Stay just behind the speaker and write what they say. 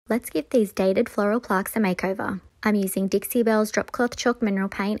Let's give these dated floral plaques a makeover. I'm using Dixie Belle's Drop Cloth Chalk Mineral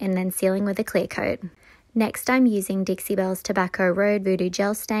Paint and then sealing with a clear coat. Next, I'm using Dixie Belle's Tobacco Road Voodoo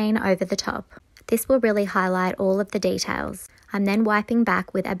Gel Stain over the top. This will really highlight all of the details. I'm then wiping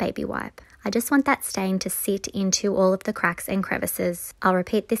back with a baby wipe. I just want that stain to sit into all of the cracks and crevices. I'll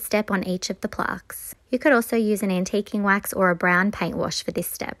repeat this step on each of the plaques. You could also use an antiquing wax or a brown paint wash for this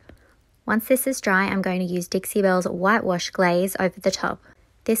step. Once this is dry, I'm going to use Dixie Belle's Whitewash Glaze over the top.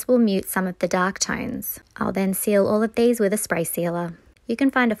 This will mute some of the dark tones. I'll then seal all of these with a spray sealer. You can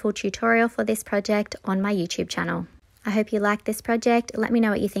find a full tutorial for this project on my YouTube channel. I hope you like this project. Let me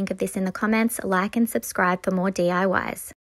know what you think of this in the comments. Like and subscribe for more DIYs.